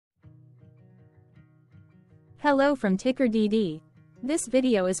Hello from TickerDD. This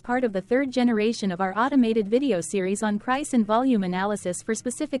video is part of the third generation of our automated video series on price and volume analysis for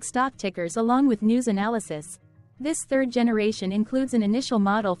specific stock tickers along with news analysis. This third generation includes an initial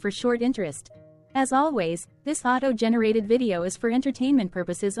model for short interest. As always, this auto-generated video is for entertainment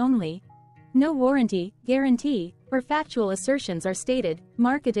purposes only. No warranty, guarantee, or factual assertions are stated,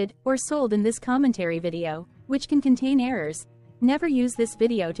 marketed, or sold in this commentary video, which can contain errors. Never use this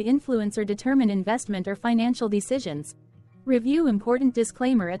video to influence or determine investment or financial decisions. Review important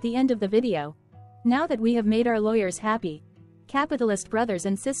disclaimer at the end of the video. Now that we have made our lawyers happy, capitalist brothers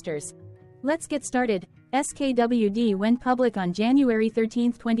and sisters, let's get started. SKWD went public on January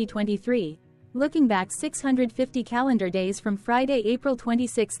 13, 2023. Looking back 650 calendar days from Friday, April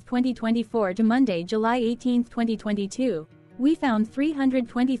 26, 2024 to Monday, July 18, 2022, we found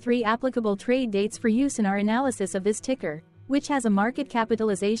 323 applicable trade dates for use in our analysis of this ticker, which has a market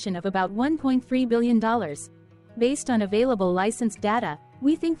capitalization of about $1.3 billion. Based on available licensed data,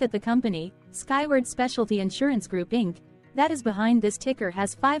 we think that the company, SKWD Specialty Insurance Group Inc., that is behind this ticker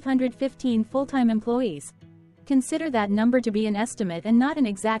has 515 full-time employees. Consider that number to be an estimate and not an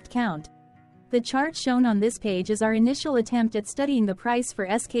exact count. The chart shown on this page is our initial attempt at studying the price for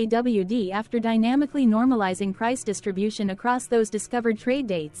SKWD after dynamically normalizing price distribution across those discovered trade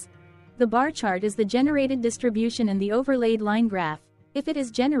dates. The bar chart is the generated distribution and the overlaid line graph, if it is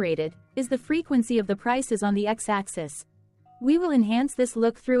generated, is the frequency of the prices on the x-axis. We will enhance this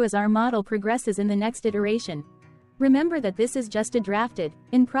look-through as our model progresses in the next iteration. Remember that this is just a drafted,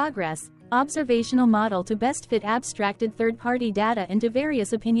 in progress, observational model to best fit abstracted third-party data into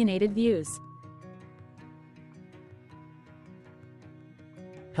various opinionated views.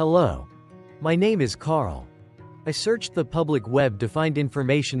 Hello. My name is Carl. I searched the public web to find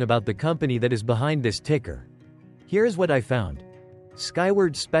information about the company that is behind this ticker. Here's what I found.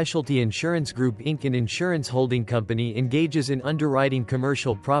 SKWD Specialty Insurance Group Inc., an insurance holding company, engages in underwriting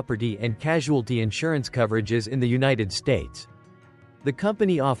commercial property and casualty insurance coverages in the United States. The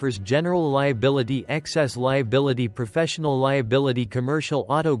company offers general liability, excess liability, professional liability, commercial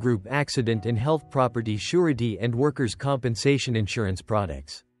auto, group accident and health, property surety, and workers' compensation insurance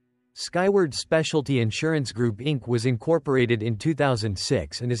products. SKWD Specialty Insurance Group Inc. was incorporated in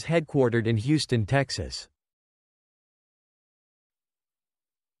 2006 and is headquartered in Houston, Texas.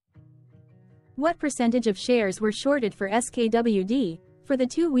 What percentage of shares were shorted for SKWD for the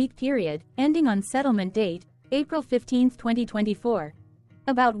 2-week period ending on settlement date, April 15, 2024?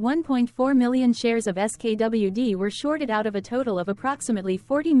 About 1.4 million shares of SKWD were shorted out of a total of approximately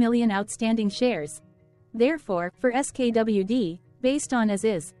 40 million outstanding shares. Therefore, for SKWD, based on as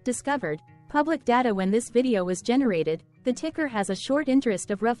is discovered public data when this video was generated, the ticker has a short interest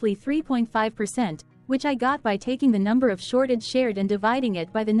of roughly 3.5%, which I got by taking the number of shorted shared and dividing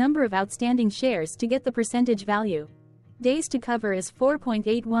it by the number of outstanding shares to get the percentage value. Days to cover is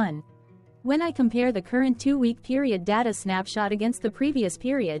 4.81. When I compare the current 2-week period data snapshot against the previous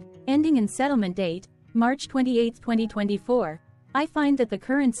period, ending in settlement date, March 28, 2024, I find that the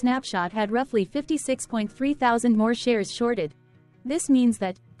current snapshot had roughly 56.3 thousand more shares shorted. This means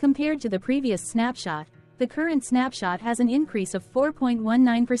that, compared to the previous snapshot, the current snapshot has an increase of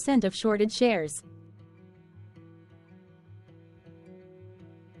 4.19% of shorted shares.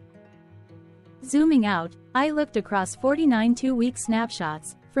 Zooming out, I looked across 49 2-week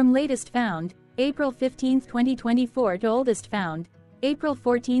snapshots, from latest found, April 15, 2024 to oldest found, April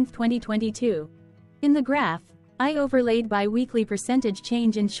 14, 2022. In the graph, I overlaid bi-weekly percentage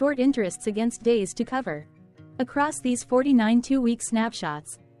change in short interests against days to cover. Across these 49 2-week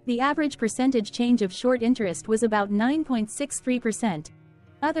snapshots, the average percentage change of short interest was about 9.63%.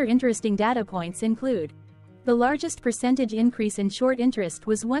 Other interesting data points include: the largest percentage increase in short interest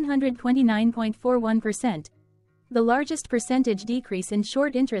was 129.41%. The largest percentage decrease in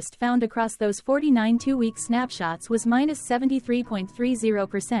short interest found across those 49 2-week snapshots was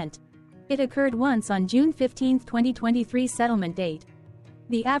 -73.30%. It occurred once on June 15, 2023 settlement date.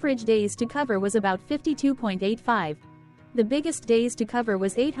 The average days to cover was about 52.85. The biggest days to cover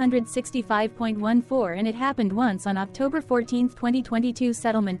was 865.14, and it happened once on October 14, 2022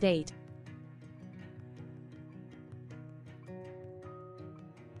 settlement date.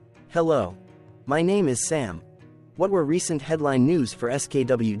 Hello. My name is Sam. What were recent headline news for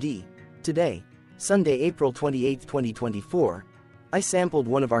SKWD? Today, Sunday, April 28, 2024, I sampled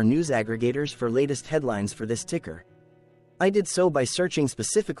one of our news aggregators for latest headlines for this ticker. I did so by searching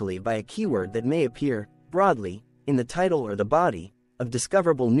specifically by a keyword that may appear, broadly, in the title or the body of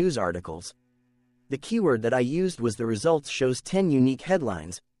discoverable news articles. The keyword that I used was the results shows 10 unique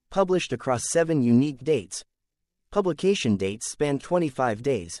headlines, published across 7 unique dates. Publication dates span 25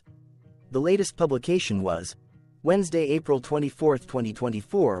 days. The latest publication was Wednesday, April 24,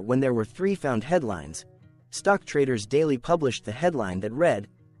 2024, when there were 3 found headlines. Stock Traders Daily published the headline that read,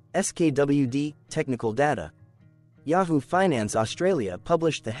 SKWD, Technical Data. Yahoo Finance Australia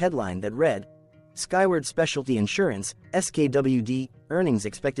published the headline that read, Skyward Specialty Insurance, SKWD, earnings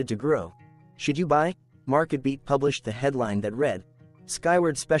expected to grow. Should you buy? MarketBeat published the headline that read,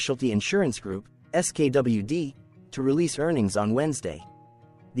 Skyward Specialty Insurance Group, SKWD, to release earnings on Wednesday.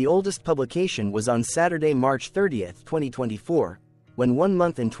 The oldest publication was on Saturday, March 30, 2024, when 1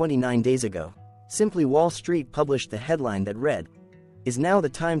 month and 29 days ago, Simply Wall Street published the headline that read, Is now the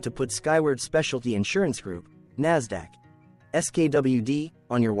time to put Skyward Specialty Insurance Group, NASDAQ, SKWD,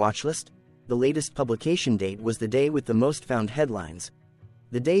 on your watch list? The latest publication date was the day with the most found headlines.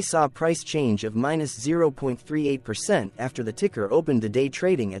 The day saw a price change of minus 0.38% after the ticker opened the day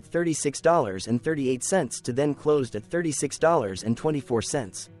trading at $36.38 to then closed at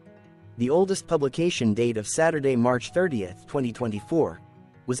 $36.24. The oldest publication date of Saturday, March 30, 2024,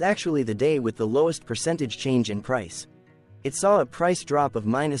 was actually the day with the lowest percentage change in price. It saw a price drop of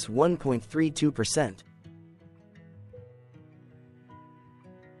minus 1.32%.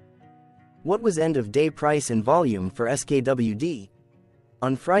 What was end-of-day price and volume for SKWD?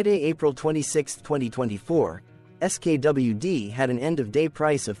 On Friday, April 26, 2024, SKWD had an end-of-day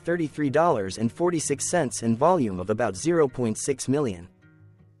price of $33.46 and volume of about 0.6 million.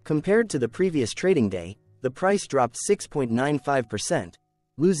 Compared to the previous trading day, the price dropped 6.95%,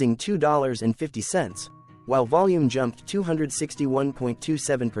 losing $2.50, while volume jumped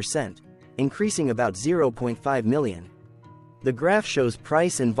 261.27%, increasing about 0.5 million. The graph shows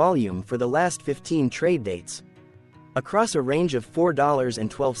price and volume for the last 15 trade dates. Across a range of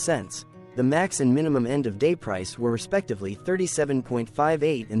 $4.12, the max and minimum end-of-day price were respectively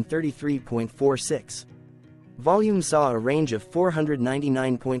 37.58 and 33.46. Volume saw a range of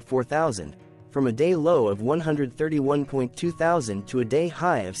 499.4 thousand, from a day low of 131.2 thousand to a day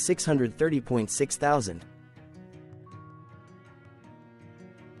high of 630.6 thousand.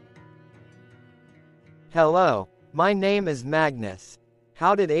 Hello, my name is Magnus.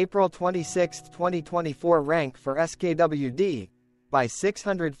 How did April 26, 2024 rank for SKWD? By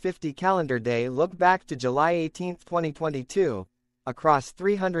 650 calendar day look back to July 18, 2022, across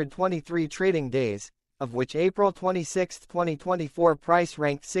 323 trading days, of which April 26, 2024 price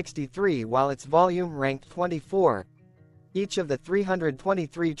ranked 63 while its volume ranked 24. Each of the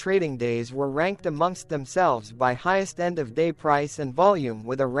 323 trading days were ranked amongst themselves by highest end-of-day price and volume,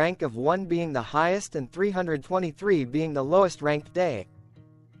 with a rank of 1 being the highest and 323 being the lowest ranked day.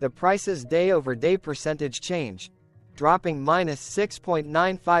 The price's day-over-day percentage change, dropping minus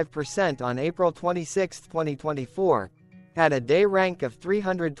 6.95% on April 26, 2024, had a day rank of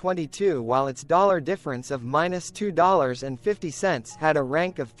 322 while its dollar difference of minus $2.50 had a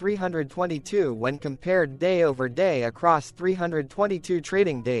rank of 322 when compared day over day across 322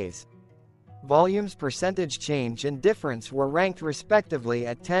 trading days. Volume's percentage change and difference were ranked respectively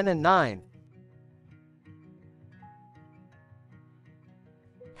at 10 and 9.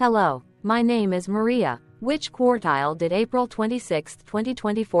 Hello, my name is Maria. Which quartile did April 26,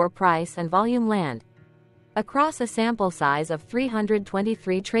 2024 price and volume land? Across a sample size of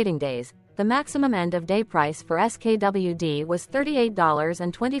 323 trading days, the maximum end-of-day price for SKWD was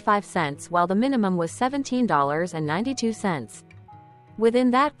 $38.25 while the minimum was $17.92. Within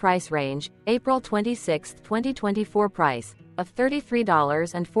that price range, April 26, 2024 price, of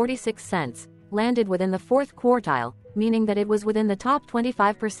 $33.46, landed within the fourth quartile, meaning that it was within the top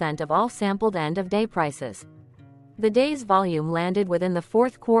 25% of all sampled end-of-day prices. The day's volume landed within the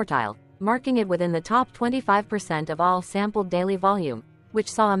fourth quartile, marking it within the top 25% of all sampled daily volume, which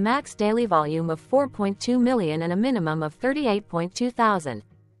saw a max daily volume of 4.2 million and a minimum of 38.2 thousand.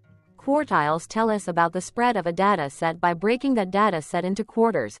 Quartiles tell us about the spread of a data set by breaking that data set into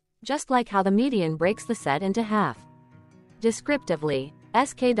quarters, just like how the median breaks the set into half. Descriptively,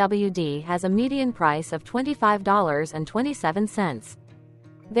 SKWD has a median price of $25.27.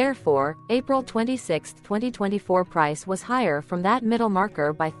 Therefore, April 26, 2024 price was higher from that middle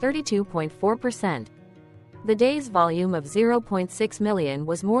marker by 32.4%. The day's volume of 0.6 million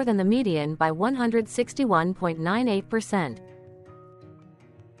was more than the median by 161.98%.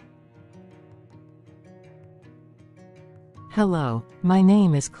 Hello, my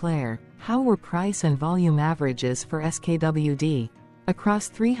name is Claire. How were price and volume averages for SKWD? Across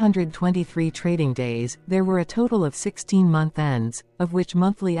 323 trading days, there were a total of 16 month ends, of which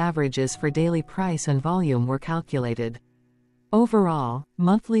monthly averages for daily price and volume were calculated. Overall,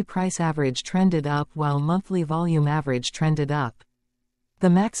 monthly price average trended up while monthly volume average trended up. The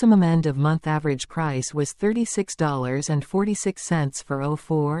maximum end-of-month average price was $36.46 for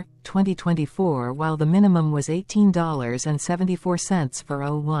 04-2024, while the minimum was $18.74 for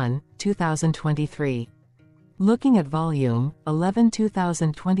 01-2023. Looking at volume, 11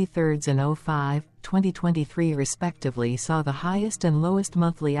 2023s and 05-2023 respectively saw the highest and lowest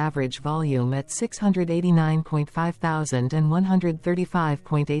monthly average volume at 689.5 thousand and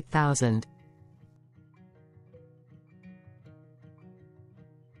 135.8 thousand.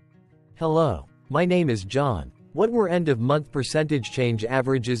 Hello, my name is John. What were end-of-month percentage change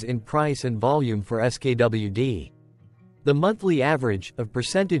averages in price and volume for SKWD? The monthly average of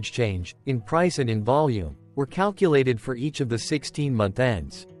percentage change in price and in volume were calculated for each of the 16 month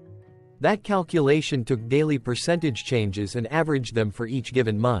ends. That calculation took daily percentage changes and averaged them for each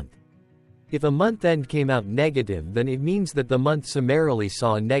given month. If a month end came out negative, then it means that the month summarily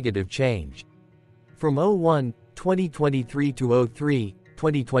saw a negative change. From 01-2023 to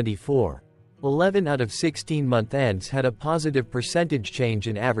 03-2024, 11 out of 16 month ends had a positive percentage change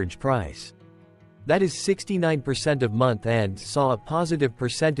in average price. That is 69% of month ends saw a positive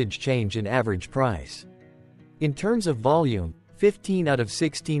percentage change in average price. In terms of volume, 15 out of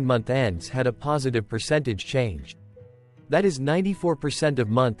 16 month ends had a positive percentage change. That is 94% of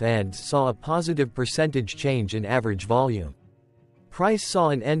month ends saw a positive percentage change in average volume. Price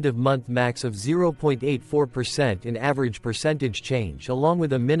saw an end-of-month max of 0.84% in average percentage change, along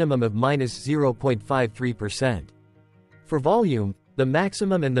with a minimum of -0.53%. For volume, the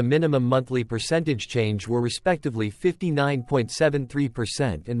maximum and the minimum monthly percentage change were respectively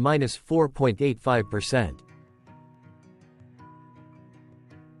 59.73% and -4.85%.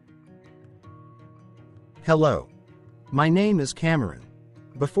 Hello. My name is Cameron.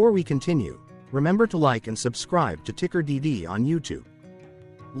 Before we continue, remember to like and subscribe to TickerDD on YouTube.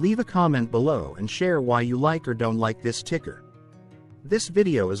 Leave a comment below and share why you like or don't like this ticker. This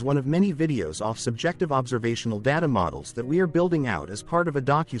video is one of many videos off subjective observational data models that we are building out as part of a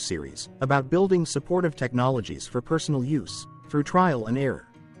docu-series about building supportive technologies for personal use, through trial and error.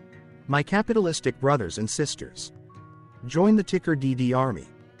 My capitalistic brothers and sisters, join the TickerDD army.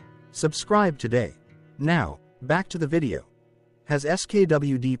 Subscribe today. Now, back to the video. Has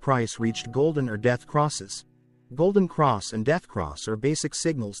SKWD price reached golden or death crosses? Golden cross and death cross are basic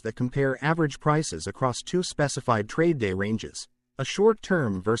signals that compare average prices across two specified trade day ranges, a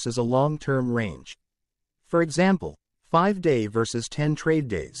short-term versus a long-term range. For example, 5-day versus 10 trade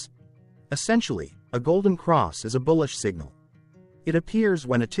days. Essentially, a golden cross is a bullish signal. It appears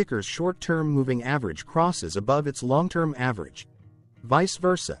when a ticker's short-term moving average crosses above its long-term average. Vice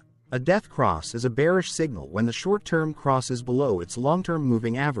versa, a death cross is a bearish signal when the short-term crosses below its long-term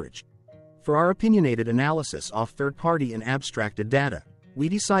moving average. For our opinionated analysis off third-party and abstracted data, we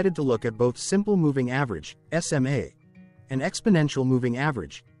decided to look at both simple moving average, SMA, and exponential moving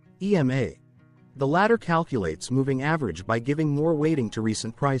average, EMA. The latter calculates moving average by giving more weighting to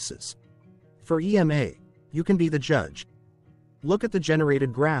recent prices. For EMA, you can be the judge. Look at the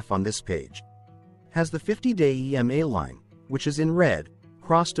generated graph on this page. Has the 50-day EMA line, which is in red,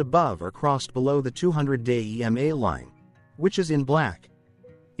 crossed above or crossed below the 200-day EMA line, which is in black?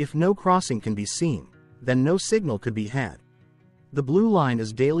 If no crossing can be seen, then no signal could be had. The blue line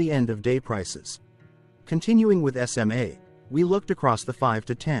is daily end-of-day prices. Continuing with SMA, we looked across the 5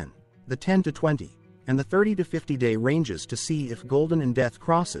 to 10, the 10 to 20, and the 30 to 50-day ranges to see if golden and death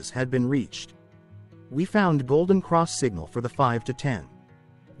crosses had been reached. We found golden cross signal for the 5 to 10,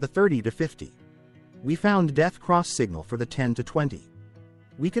 the 30 to 50. We found death cross signal for the 10 to 20.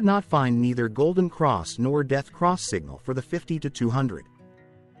 We could not find neither golden cross nor death cross signal for the 50 to 200.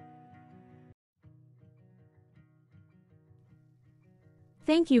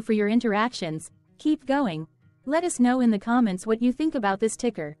 Thank you for your interactions. Keep going. Let us know in the comments what you think about this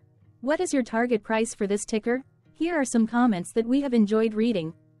ticker. What is your target price for this ticker? Here are some comments that we have enjoyed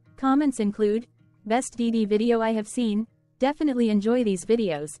reading. Comments include, best DD video I have seen, definitely enjoy these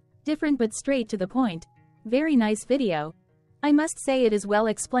videos, different but straight to the point, very nice video. I must say it is well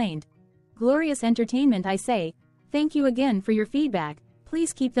explained. Glorious entertainment I say. Thank you again for your feedback,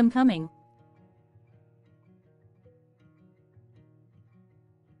 please keep them coming.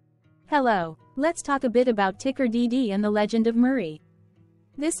 Hello, let's talk a bit about TickerDD and the Legend of Murray.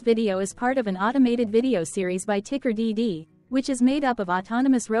 This video is part of an automated video series by TickerDD, which is made up of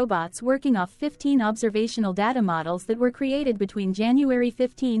autonomous robots working off 15 observational data models that were created between January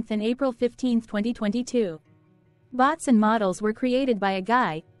 15 and April 15, 2022. Bots and models were created by a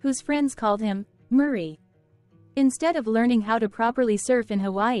guy, whose friends called him Murray. Instead of learning how to properly surf in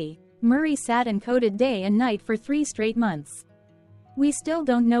Hawaii, Murray sat and coded day and night for 3 straight months. We still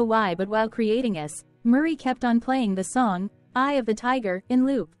don't know why, but while creating us, Murray kept on playing the song, Eye of the Tiger, in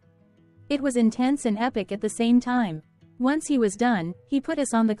loop. It was intense and epic at the same time. Once he was done, he put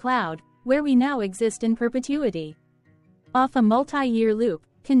us on the cloud, where we now exist in perpetuity. Off a multi-year loop,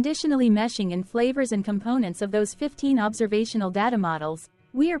 conditionally meshing in flavors and components of those 15 observational data models,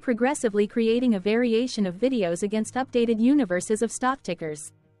 we are progressively creating a variation of videos against updated universes of stock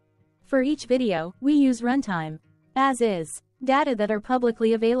tickers. For each video, we use runtime, as is, data that are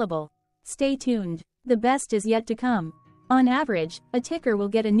publicly available. Stay tuned. The best is yet to come. On average, a ticker will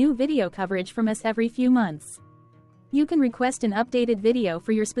get a new video coverage from us every few months. You can request an updated video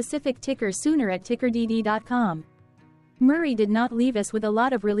for your specific ticker sooner at TickerDD.com. Murray did not leave us with a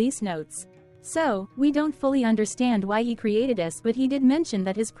lot of release notes. So, we don't fully understand why he created us, but he did mention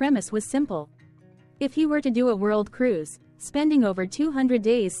that his premise was simple. If he were to do a world cruise, spending over 200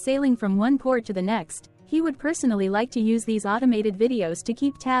 days sailing from one port to the next, he would personally like to use these automated videos to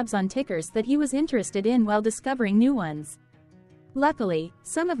keep tabs on tickers that he was interested in while discovering new ones. Luckily,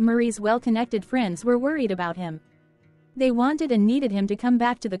 some of Murray's well-connected friends were worried about him. They wanted and needed him to come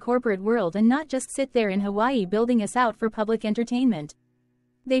back to the corporate world and not just sit there in Hawaii building us out for public entertainment.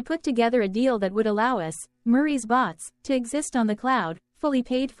 They put together a deal that would allow us, Murray's bots, to exist on the cloud, fully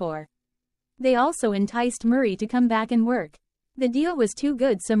paid for. They also enticed Murray to come back and work. The deal was too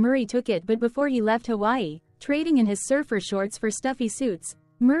good, so Murray took it, but before he left Hawaii, trading in his surfer shorts for stuffy suits,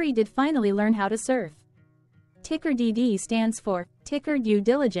 Murray did finally learn how to surf. TickerDD stands for Ticker Due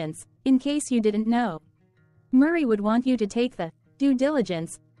Diligence, in case you didn't know. Murray would want you to take the due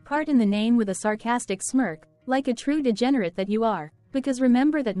diligence part in the name with a sarcastic smirk, like a true degenerate that you are, because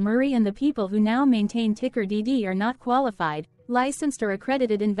remember that Murray and the people who now maintain TickerDD are not qualified, licensed or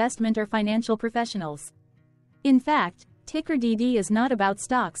accredited investment or financial professionals. In fact, TickerDD is not about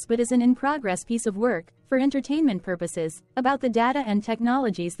stocks but is an in-progress piece of work, for entertainment purposes, about the data and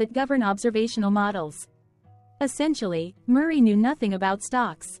technologies that govern observational models. Essentially, Murray knew nothing about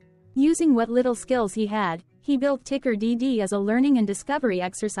stocks. Using what little skills he had, he built TickerDD as a learning and discovery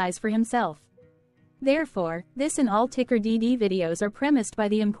exercise for himself. Therefore, this and all TickerDD videos are premised by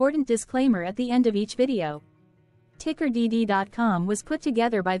the important disclaimer at the end of each video. TickerDD.com was put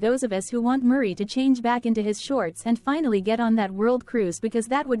together by those of us who want Murray to change back into his shorts and finally get on that world cruise, because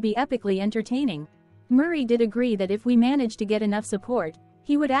that would be epically entertaining. Murray did agree that if we managed to get enough support,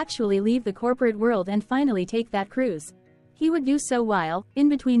 he would actually leave the corporate world and finally take that cruise. He would do so while, in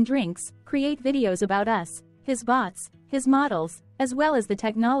between drinks, create videos about us, his bots, his models, as well as the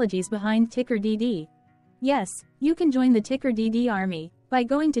technologies behind TickerDD. Yes, you can join the TickerDD army by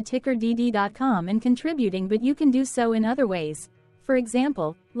going to TickerDD.com and contributing, but you can do so in other ways. For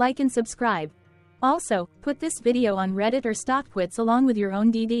example, like and subscribe. Also, put this video on Reddit or StockTwits along with your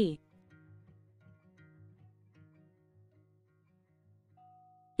own DD.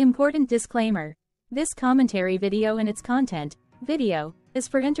 Important disclaimer. This commentary video and its content, video, is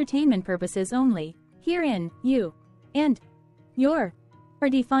for entertainment purposes only. Herein, you and your are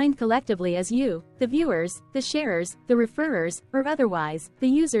defined collectively as you, the viewers, the sharers, the referrers, or otherwise, the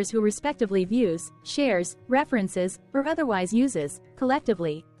users who respectively views, shares, references, or otherwise uses,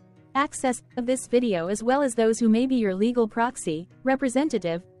 collectively, access of this video, as well as those who may be your legal proxy,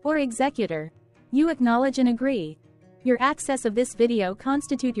 representative, or executor. You acknowledge and agree. Your access of this video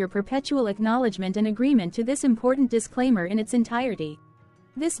constitute your perpetual acknowledgement and agreement to this important disclaimer in its entirety.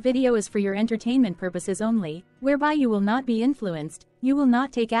 This video is for your entertainment purposes only, whereby you will not be influenced, you will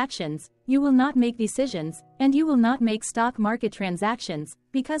not take actions, you will not make decisions, and you will not make stock market transactions,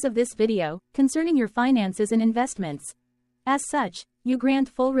 because of this video, concerning your finances and investments. As such, you grant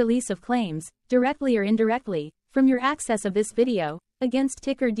full release of claims, directly or indirectly, from your access of this video, against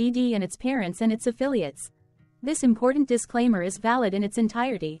TickerDD and its parents and its affiliates. This important disclaimer is valid in its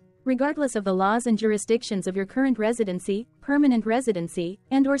entirety, regardless of the laws and jurisdictions of your current residency, permanent residency,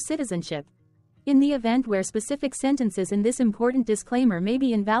 and/or citizenship. In the event where specific sentences in this important disclaimer may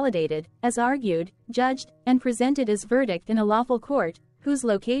be invalidated, as argued, judged, and presented as verdict in a lawful court, whose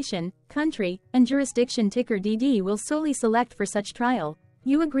location, country, and jurisdiction TickerDD will solely select for such trial,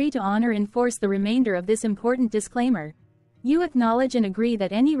 you agree to honor and enforce the remainder of this important disclaimer. You acknowledge and agree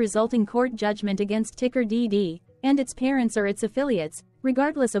that any resulting court judgment against TickerDD and its parents or its affiliates,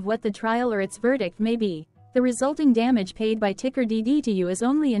 regardless of what the trial or its verdict may be, the resulting damage paid by TickerDD to you is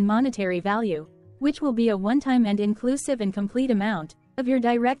only in monetary value, which will be a one-time and inclusive and complete amount of your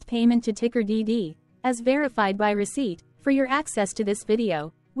direct payment to TickerDD, as verified by receipt, for your access to this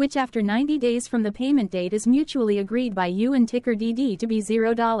video, which after 90 days from the payment date is mutually agreed by you and TickerDD to be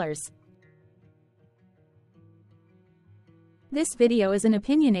 $0. This video is an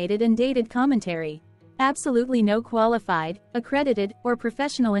opinionated and dated commentary. Absolutely no qualified, accredited, or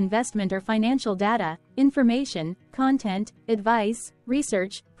professional investment or financial data, information, content, advice,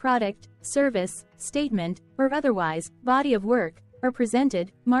 research, product, service, statement, or otherwise, body of work, are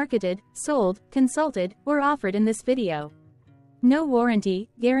presented, marketed, sold, consulted, or offered in this video. No warranty,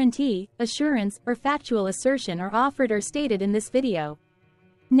 guarantee, assurance, or factual assertion are offered or stated in this video.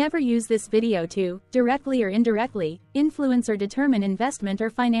 Never use this video to, directly or indirectly, influence or determine investment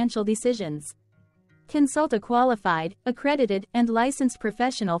or financial decisions. Consult a qualified, accredited, and licensed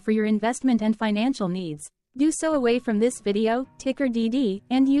professional for your investment and financial needs. Do so away from this video, TickerDD,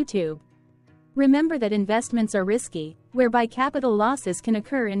 and YouTube. Remember that investments are risky, whereby capital losses can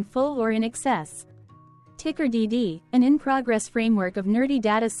occur in full or in excess. TickerDD, an in-progress framework of nerdy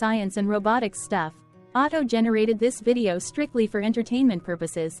data science and robotics stuff, auto-generated this video strictly for entertainment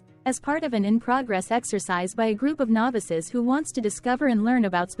purposes, as part of an in-progress exercise by a group of novices who wants to discover and learn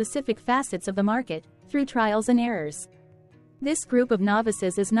about specific facets of the market, through trials and errors. This group of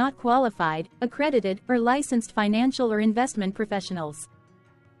novices is not qualified, accredited, or licensed financial or investment professionals.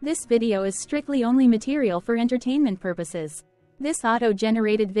 This video is strictly only material for entertainment purposes. This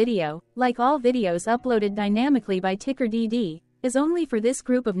auto-generated video, like all videos uploaded dynamically by TickerDD, is only for this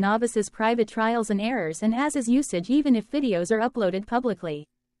group of novices' private trials and errors and as is usage even if videos are uploaded publicly.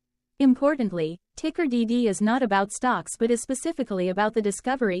 Importantly, TickerDD is not about stocks but is specifically about the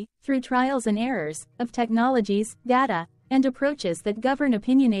discovery, through trials and errors, of technologies, data, and approaches that govern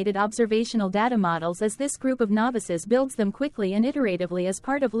opinionated observational data models as this group of novices builds them quickly and iteratively as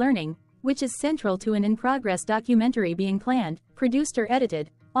part of learning, which is central to an in-progress documentary being planned, produced or edited,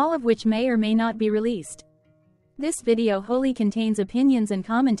 all of which may or may not be released. This video wholly contains opinions and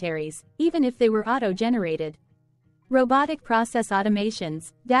commentaries, even if they were auto-generated. Robotic process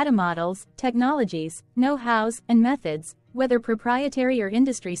automations, data models, technologies, know-hows, and methods, whether proprietary or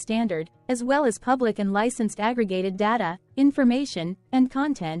industry standard, as well as public and licensed aggregated data, information, and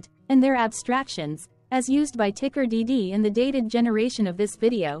content, and their abstractions, as used by TickerDD in the dated generation of this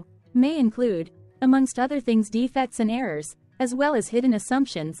video, may include, amongst other things, defects and errors, as well as hidden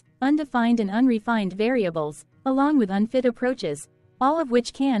assumptions, undefined and unrefined variables, along with unfit approaches, all of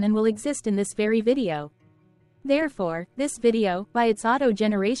which can and will exist in this very video. Therefore, this video, by its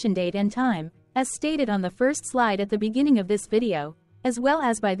auto-generation date and time, as stated on the first slide at the beginning of this video, as well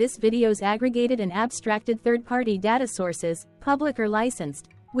as by this video's aggregated and abstracted third-party data sources, public or licensed,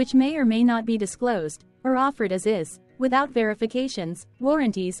 which may or may not be disclosed, or offered as is, without verifications,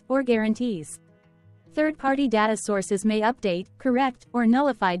 warranties, or guarantees. Third-party data sources may update, correct, or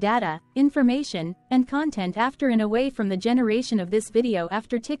nullify data, information, and content after and away from the generation of this video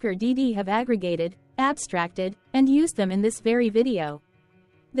after TickerDD have aggregated, abstracted, and used them in this very video.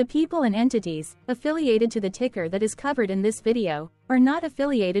 The people and entities affiliated to the ticker that is covered in this video are not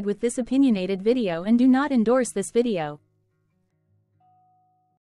affiliated with this opinionated video and do not endorse this video.